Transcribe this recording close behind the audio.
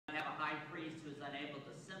high priest who is unable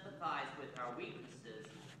to sympathize with our weaknesses,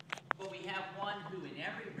 but we have one who in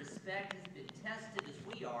every respect has been tested as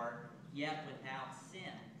we are, yet without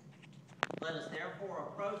sin. Let us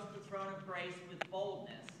therefore approach the throne of grace with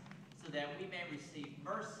boldness, so that we may receive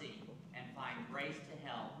mercy and find grace to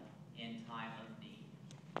help in time of need.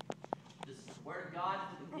 This is the word of God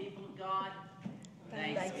for the people of God.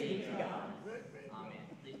 Thanks be to God. Amen.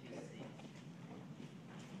 Please be seated.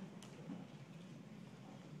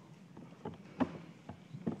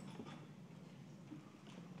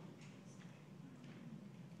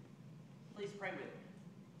 Please pray with me.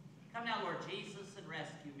 Come now, Lord Jesus, and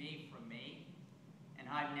rescue me from me, and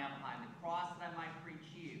hide me now behind the cross that I might preach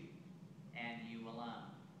you and you alone.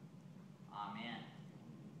 Amen.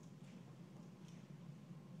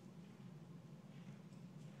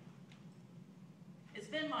 It's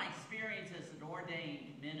been my experience as an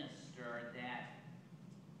ordained minister that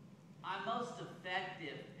I'm most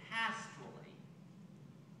effective pastorally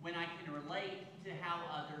when I can relate to how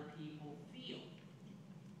other people feel.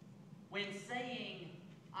 When saying,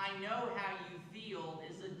 "I know how you feel,"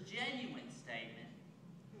 is a genuine statement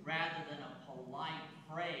rather than a polite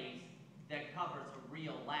phrase that covers a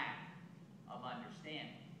real lack of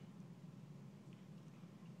understanding.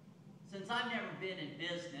 Since I've never been in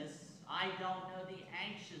business, I don't know the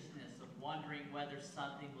anxiousness of wondering whether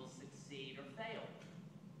something will succeed or fail.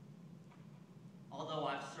 Although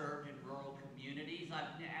I've served in rural communities,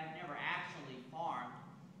 I've never actually farmed,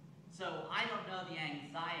 so I don't know the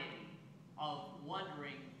anxiety of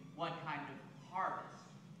wondering what kind of harvest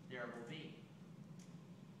there will be.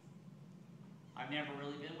 I've never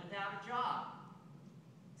really been without a job,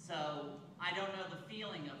 so I don't know the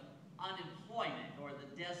feeling of unemployment or the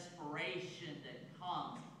desperation that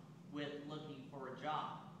comes with looking for a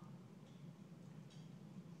job.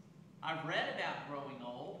 I've read about growing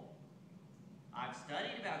old. I've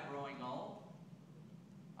studied about growing old.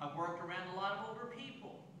 I've worked around a lot of older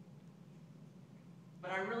people.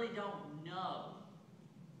 But I really don't know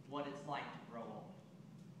what it's like to grow old.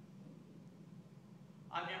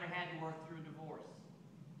 I've never had to work through a divorce.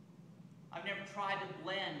 I've never tried to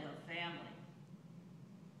blend a family.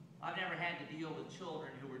 I've never had to deal with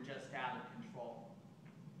children who were just out of control.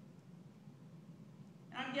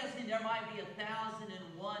 And I'm guessing there might be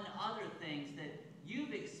 1,001 other things that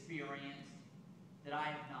you've experienced that I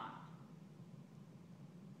have not.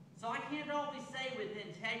 So I can't always say with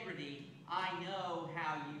integrity, "I know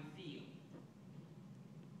how you feel."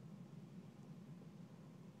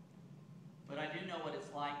 But I do know what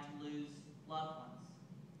it's like to lose loved ones,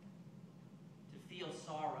 to feel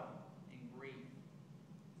sorrow and grief,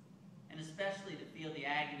 and especially to feel the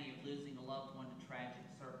agony of losing a loved one to tragic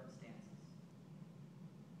circumstances.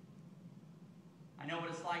 I know what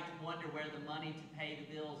it's like to wonder where the money to pay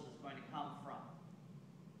the bills is going to come from.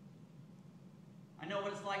 I know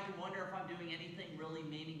what it's like to wonder if I'm doing anything really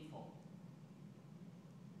meaningful.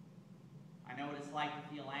 I know what it's like to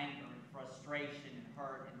feel anger and frustration and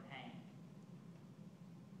hurt and pain.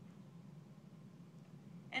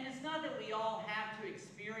 And it's not that we all have to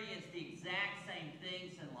experience the exact same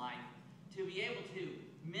things in life to be able to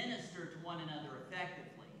minister to one another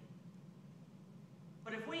effectively.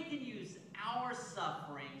 But if we can use our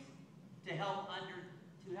sufferings to help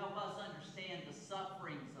us understand the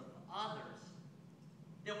sufferings of others,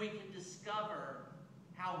 then we can discover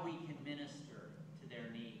how we can minister to their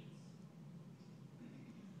needs.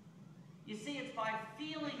 You see, it's by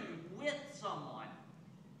feeling with someone,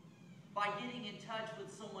 by getting in touch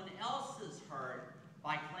with someone else's hurt,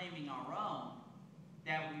 by claiming our own,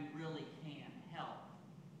 that we really can help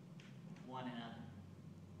one another.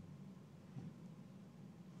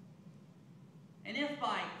 And if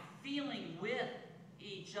by feeling with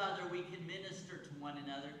each other we can minister to one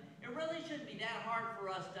another, it really shouldn't be that hard for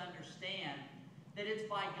us to understand that it's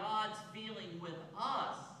by God's feeling with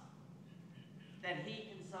us that He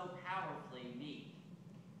can so powerfully meet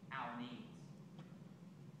our needs.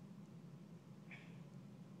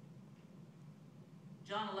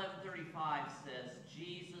 John 11:35 says,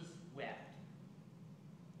 Jesus wept.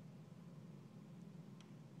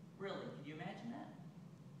 Really, can you imagine that?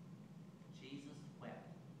 Jesus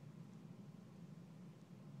wept.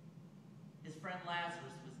 His friend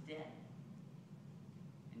Lazarus was dead,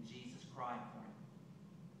 and Jesus cried for him.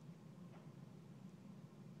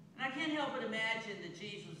 And I can't help but imagine that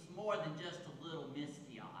Jesus was more than just a little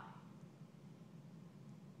misty-eyed.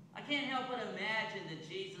 I can't help but imagine that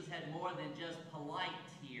Jesus had more than just polite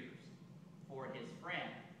tears for his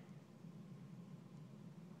friend.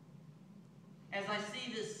 As I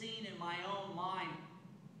see this scene in my own mind,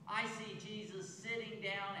 I see Jesus sitting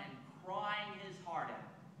down and crying his heart out.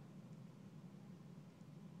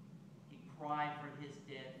 cry for his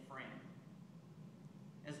dead friend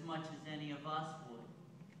as much as any of us would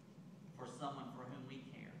for someone for whom we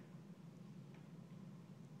care.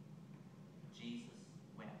 Jesus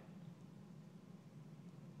wept.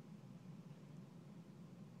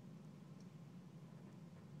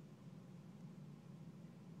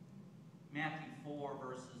 Matthew 4,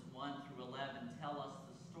 verses 1 through 11 tell us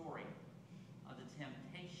the story of the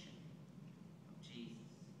temptation of Jesus.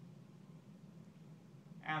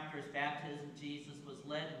 After his baptism, Jesus was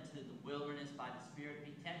led into the wilderness by the Spirit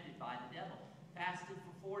to be tempted by the devil. Fasted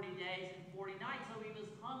for 40 days and 40 nights, so he was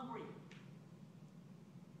hungry.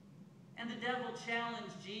 And the devil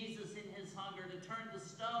challenged Jesus in his hunger to turn the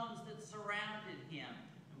stones that surrounded him,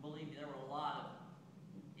 and believe me, there were a lot of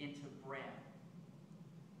them, into bread.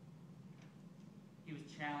 He was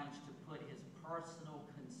challenged to put his personal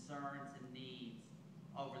concerns and needs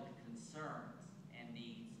over the concerns and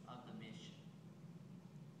needs of the mission.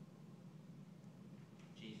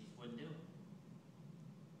 Jesus wouldn't do it.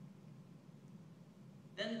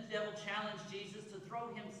 Then the devil challenged Jesus to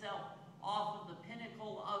throw himself off of the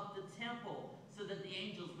pinnacle of the temple so that the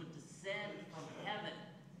angels would descend from heaven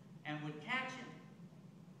and would catch him.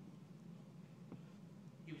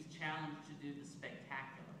 He was challenged to do the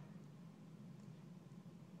spectacular.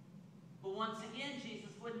 But once again,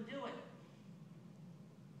 Jesus wouldn't do it.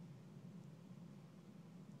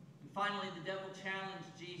 And finally, the devil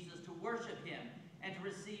challenged Jesus to worship him and to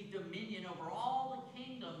receive dominion over all the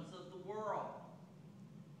kingdoms of the world.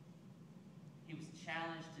 He was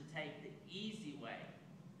challenged to take the easy way,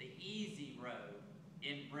 the easy road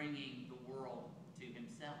in bringing the world to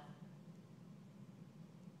himself.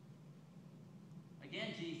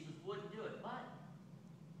 Again, Jesus wouldn't do it, but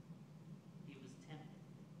he was tempted.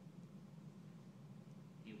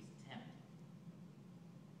 He was tempted.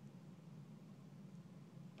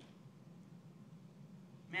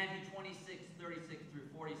 Matthew 26, 36 through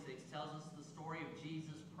 46 tells us the story of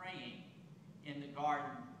Jesus praying in the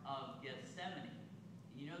Garden of Gethsemane.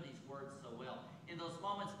 You know these words so well. In those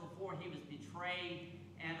moments before he was betrayed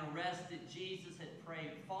and arrested, Jesus had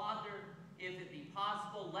prayed, "Father, if it be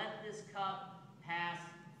possible, let this cup pass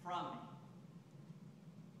from me."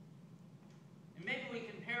 And maybe we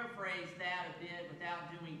can paraphrase that a bit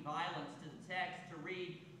without doing violence to the text to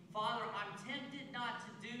read, "Father, I'm tempted not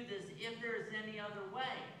to do this if there is any other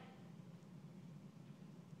way."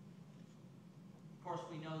 Of course,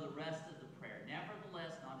 we know the rest of the prayer.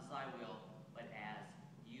 "Nevertheless, not as I will, but as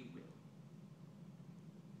you will."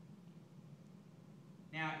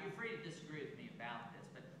 Now, you're free to disagree with me about this,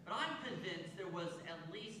 but I'm convinced there was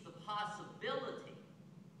at least the possibility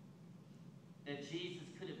that Jesus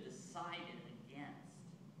could have decided against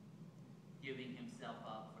giving himself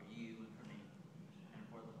up for you and for me and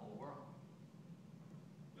for the whole world.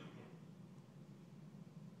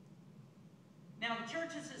 Now, the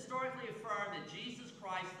church has historically affirmed that Jesus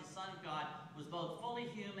Christ, the Son of God, was both fully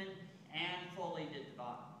human and fully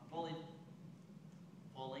divine. Fully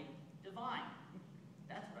divine.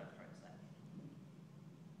 That's what I was trying to say.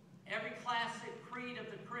 Every classic creed of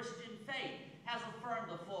the Christian faith has affirmed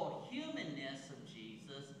the full humanness of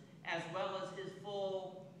Jesus as well as his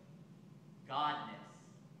full godness.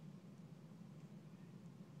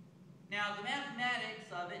 Now, the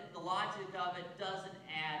mathematics of it, the logic of it, doesn't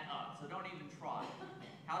add up, so don't even try.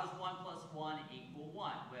 How does 1 plus 1 equal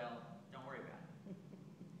 1? Well, don't worry about it.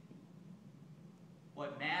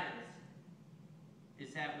 What matters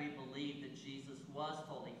is that we believe that Jesus was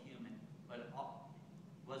fully human, but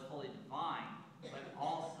was fully divine, but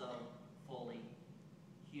also fully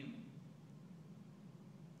human.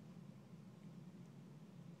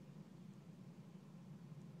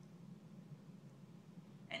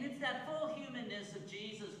 And it's that full humanness of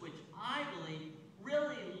Jesus which I believe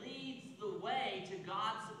really leads the way to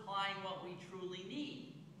God supplying what we truly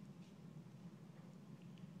need.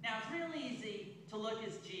 Now, it's really easy to look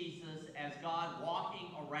at Jesus as God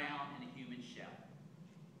walking around in a human shell.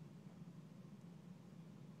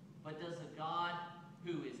 But does a God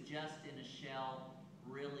who is just in a shell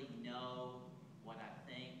really know what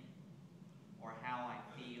I think, or how I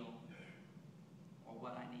feel, or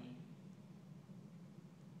what I need?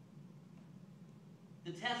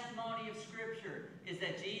 The testimony of Scripture is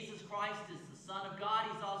that Jesus Christ is the Son of God.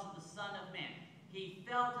 He's also the Son of Man. He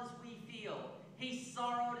felt as we feel. He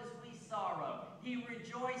sorrowed as we sorrow. He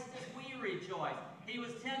rejoiced as we rejoice. He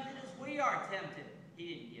was tempted as we are tempted. He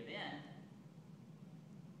didn't give in.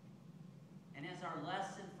 And as our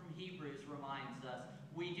lesson from Hebrews reminds us,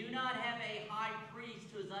 we do not have a high priest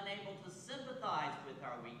who is unable to sympathize with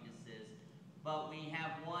our weaknesses, but we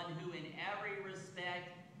have one who in every respect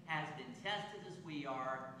has been tested as we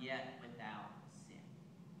are, yet without sin.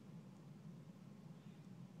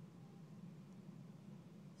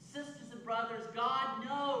 brothers, God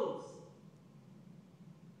knows.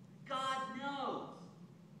 God knows.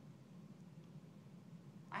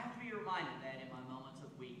 I have to be reminded that in my moments of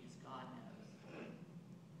weakness, God knows.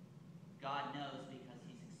 God knows because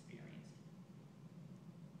he's experienced it.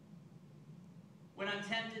 When I'm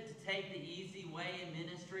tempted to take the easy way in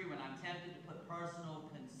ministry, when I'm tempted to put personal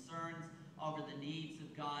concerns over the needs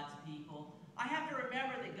of God's people, I have to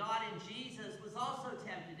remember that God in Jesus was also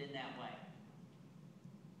tempted in that way.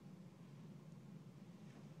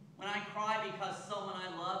 When I cry because someone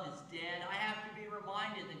I love is dead, I have to be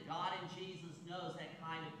reminded that God in Jesus knows that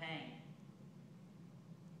kind of pain.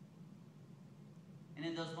 And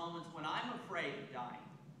in those moments when I'm afraid of dying,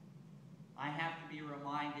 I have to be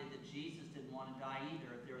reminded that Jesus didn't want to die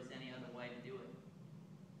either if there was any other way to do it.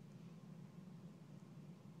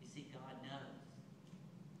 You see, God knows.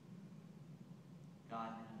 God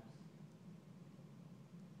knows.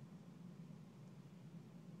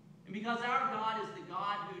 And because our God is the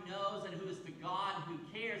God who knows and who is the God who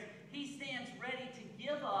cares, he stands ready to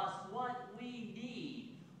give us what we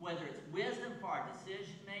need, whether it's wisdom for our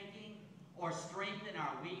decision-making, or strength in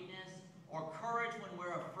our weakness, or courage when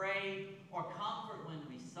we're afraid, or comfort when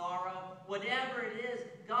we sorrow. Whatever it is,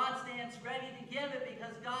 God stands ready to give it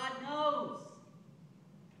because God knows.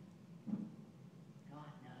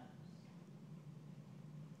 God knows.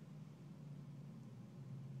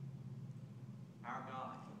 Our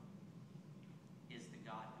God is the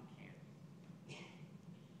God who cares.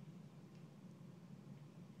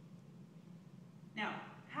 Now,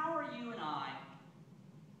 how are you and I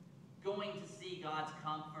going to see God's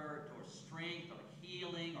comfort or strength or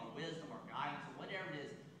healing or wisdom or guidance or whatever it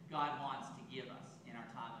is God wants to give us in our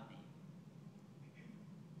time of need?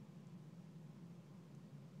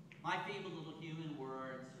 My feeble little human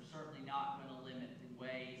words are certainly not going to limit the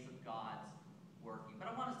ways of God's working. But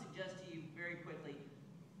I want to suggest to you very quickly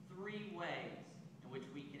 3 ways in which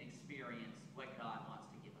we can experience what God wants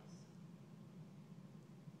to give us.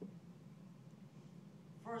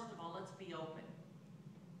 First of all, let's be open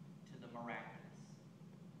to the miraculous.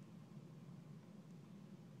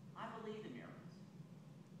 I believe in miracles.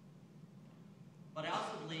 But I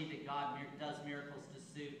also believe that God does miracles to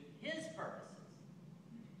suit his purposes,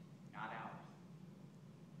 not ours.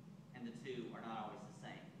 And the two are not always the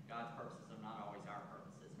same. God's purposes are not always our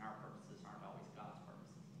purposes, and our purposes aren't always God's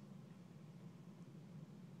purposes.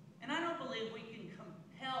 And I don't believe we can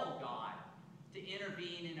compel God to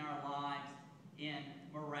intervene in our lives in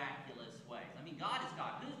miraculous ways. I mean, God is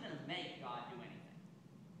God. Who's going to make God do anything?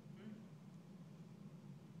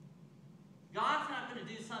 God's not going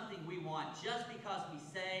to do something we want just because we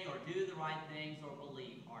say or do the right things or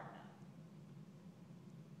believe hard enough.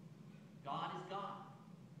 God is God.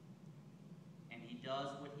 And he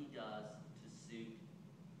does what he does to suit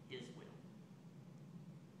his will.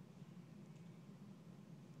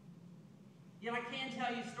 Yet I can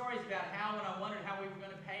tell you stories about how, when I wondered how we were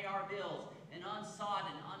going to pay our bills, an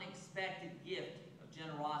unsought and unexpected gift of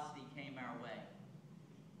generosity came our way.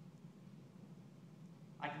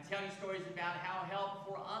 I can tell you stories about how help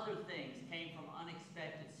for other things came from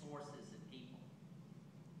unexpected sources and people.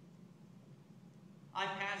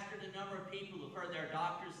 I've pastored a number of people who've heard their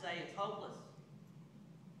doctors say it's hopeless,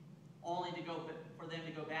 only for them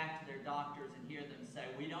to go back to their doctors and hear them say,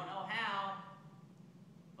 "We don't know how,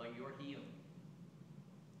 but you're healed."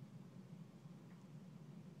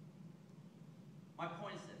 My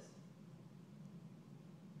point is this.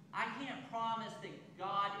 I can't promise that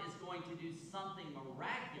God is going to do something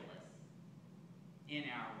miraculous in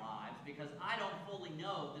our lives because I don't fully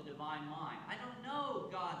know the divine mind. I don't know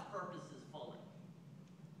God's purposes fully.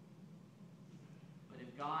 But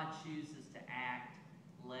if God chooses to act,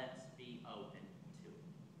 let's be open to it.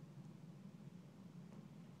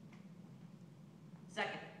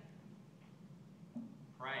 Second,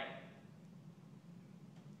 pray.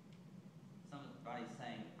 Somebody's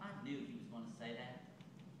saying, I knew he was going to say that.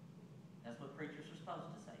 That's what preachers are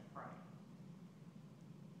supposed to say, pray.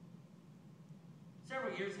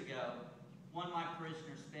 Several years ago, one of my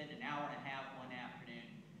parishioners spent an hour and a half one afternoon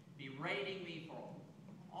berating me for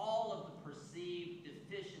all of the perceived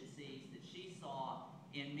deficiencies that she saw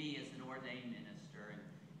in me as an ordained minister,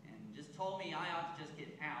 and just told me I ought to just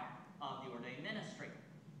get out of the ordained ministry.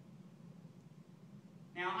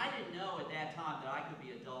 Now, I didn't know at that time that I could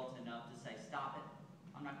be adult enough to say, stop it,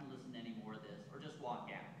 I'm not going to listen to any more of this, or just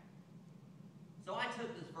walk out. So I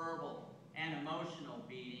took this verbal and emotional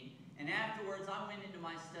beating, and afterwards I went into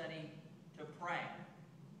my study to pray.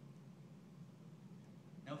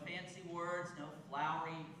 No fancy words, no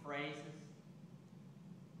flowery phrases.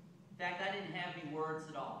 In fact, I didn't have any words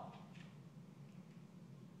at all.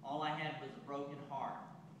 All I had was a broken heart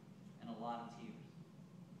and a a lot of tears.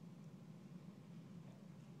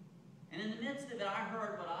 And in the midst of it, I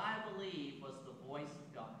heard what I believe was the voice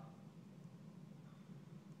of God.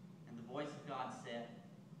 And the voice of God said,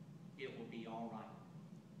 "It will be all right.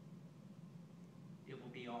 It will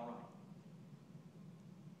be all right."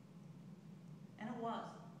 And it was.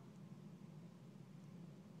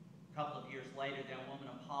 A couple of years later, that woman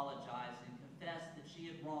apologized and confessed that she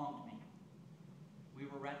had wronged me. We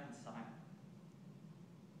were reconciled.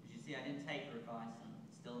 As you see, I didn't take her advice. I'm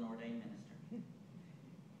still an ordained minister.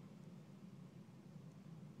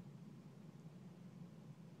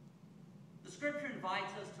 The Scripture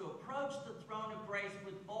invites us to approach the throne of grace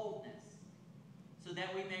with boldness so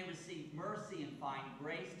that we may receive mercy and find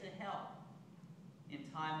grace to help in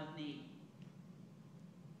time of need.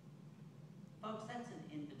 Folks, that's an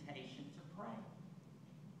invitation to pray.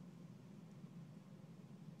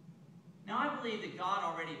 Now, I believe that God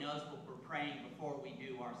already knows what we're praying before we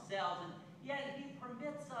do ourselves, and yet He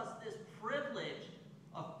permits us this privilege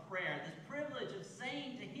of prayer, this privilege of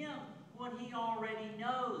saying to Him what He already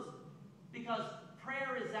knows, because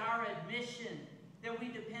prayer is our admission that we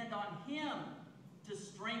depend on Him to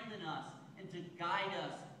strengthen us and to guide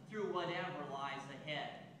us through whatever lies ahead.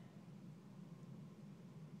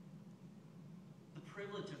 The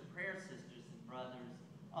privilege of prayer, sisters and brothers,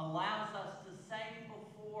 allows us to say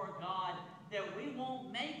before God that we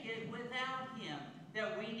won't make it without Him,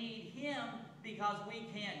 that we need Him because we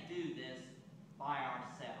can't do this by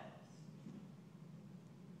ourselves.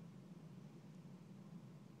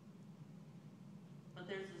 But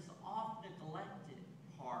there's this oft-neglected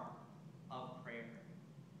part of prayer,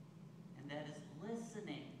 and that is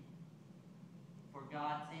listening for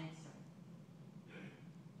God's answer.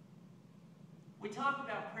 We talk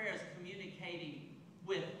about prayer as communicating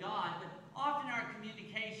with God, but often our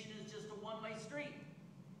communication is just a one-way street.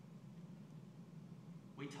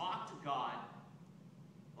 We talk to God,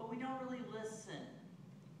 but we don't really listen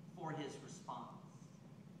for His response.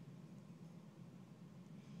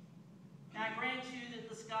 Now, I grant you that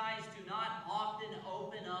the skies do not often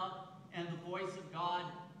open up and the voice of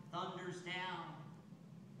God thunders down.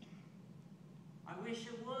 I wish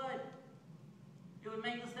it would. It would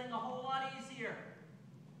make this thing a whole lot easier.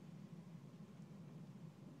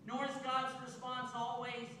 Nor is God's response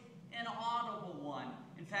always an audible one.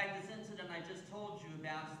 In fact, this incident I just told you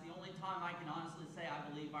about is the only time I can honestly say I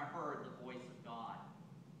believe I heard the voice of God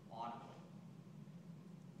audibly.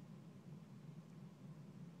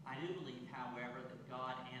 I do believe, however, that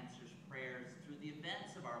God answers prayers through the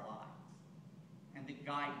events of our lives and the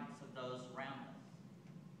guidance of those around us.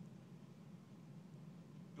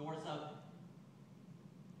 Doors open.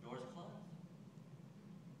 Doors close.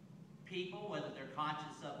 People, whether they're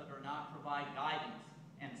conscious of it or not, provide guidance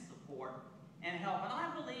and support and help. And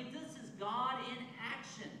I believe this is God in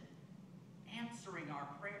action, answering our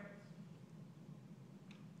prayers.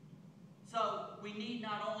 So we need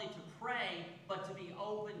not only to pray, but to be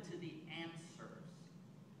open to the answers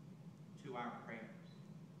to our prayers.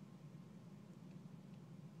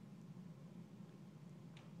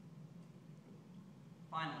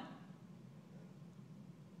 Finally,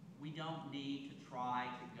 we don't need to try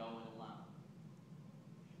to go it alone.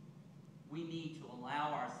 We need to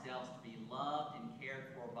allow ourselves to be loved and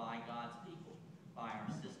cared for by God's people, by our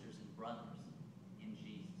sisters and brothers in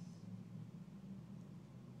Jesus.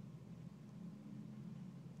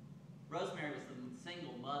 Rosemary was the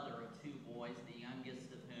single mother of two boys, the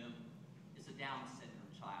youngest of whom is a Down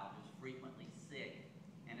syndrome child who's frequently sick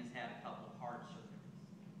and has had a couple of heart surgeries.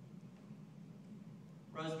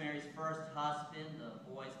 Rosemary's first husband, the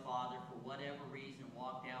boy's father, for whatever reason,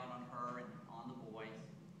 walked out on her and on the boys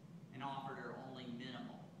and offered her only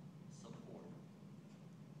minimal support.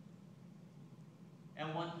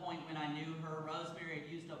 At one point when I knew her, Rosemary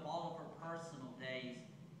had used up all of her personal days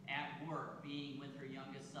at work, being with her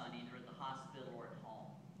youngest son, either at the hospital or at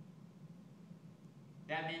home.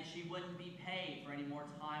 That meant she wouldn't be paid for any more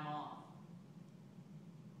time off.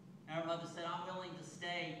 And her mother said, "I'm willing to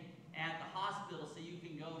stay at the hospital so you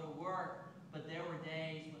can go to work." But there were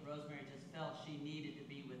days when Rosemary just felt she needed to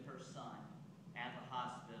be with her son at the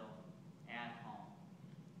hospital, at home.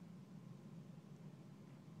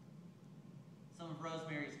 Some of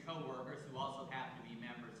Rosemary's co-workers, who also happened to be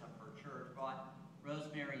members of her church, brought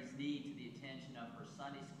Rosemary's need to the attention of her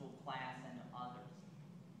Sunday school class and to others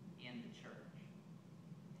in the church.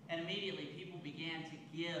 And immediately people began to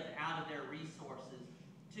give out of their resources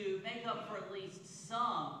to make up for at least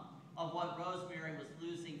some of what Rosemary was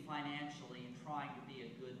losing financially in trying to be a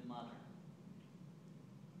good mother.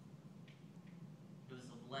 It was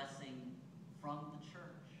a blessing from the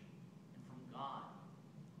church and from God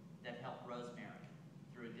that helped Rosemary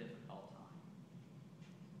through a difficult time.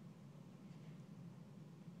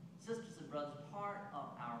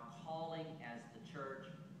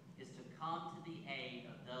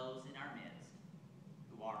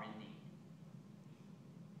 who are in need.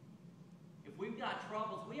 If we've got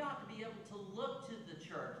troubles, we ought to be able to look to the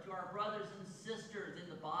church, to our brothers and sisters in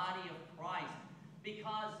the body of Christ,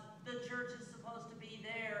 because the church is supposed to be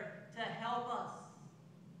there to help us.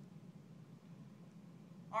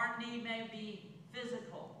 Our need may be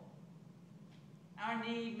physical. Our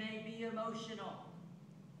need may be emotional.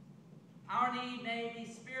 Our need may be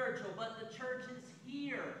spiritual, but the church is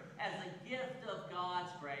here as a gift of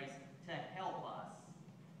God's grace to help us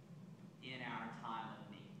in our time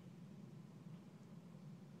of need.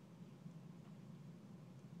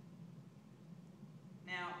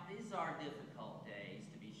 Now, these are difficult days,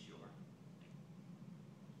 to be sure.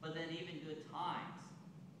 But then even good times,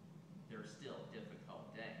 they're still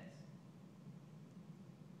difficult days.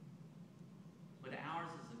 But ours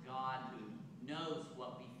is a God who knows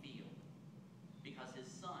what we feel because his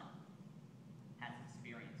Son has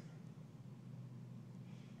experienced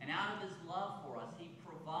it. And out of his love for us, he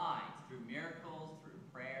provides through miracles, through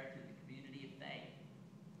prayer, through the community of faith.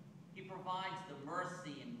 He provides the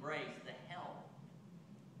mercy and grace, the help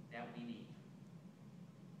that we need.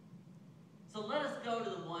 So let us go to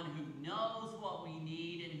the one who knows what we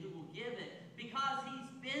need and who will give it, because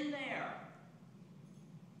he's been there.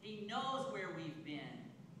 He knows where we've been,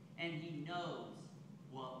 and he knows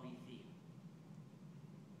what we feel.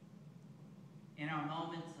 In our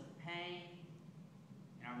moments of pain,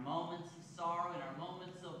 in our moments of sorrow, in our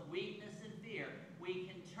moments of weakness and fear, we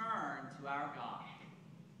can turn to our God,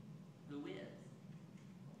 who is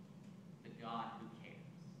the God who cares.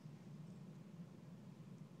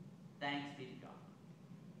 Thanks be to God.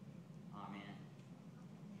 Amen.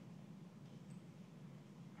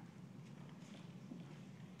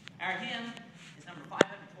 Our hymn is number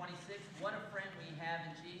 526, What a Friend We Have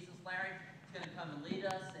in Jesus. Larry is going to come and lead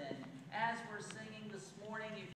us. And as we're singing this morning,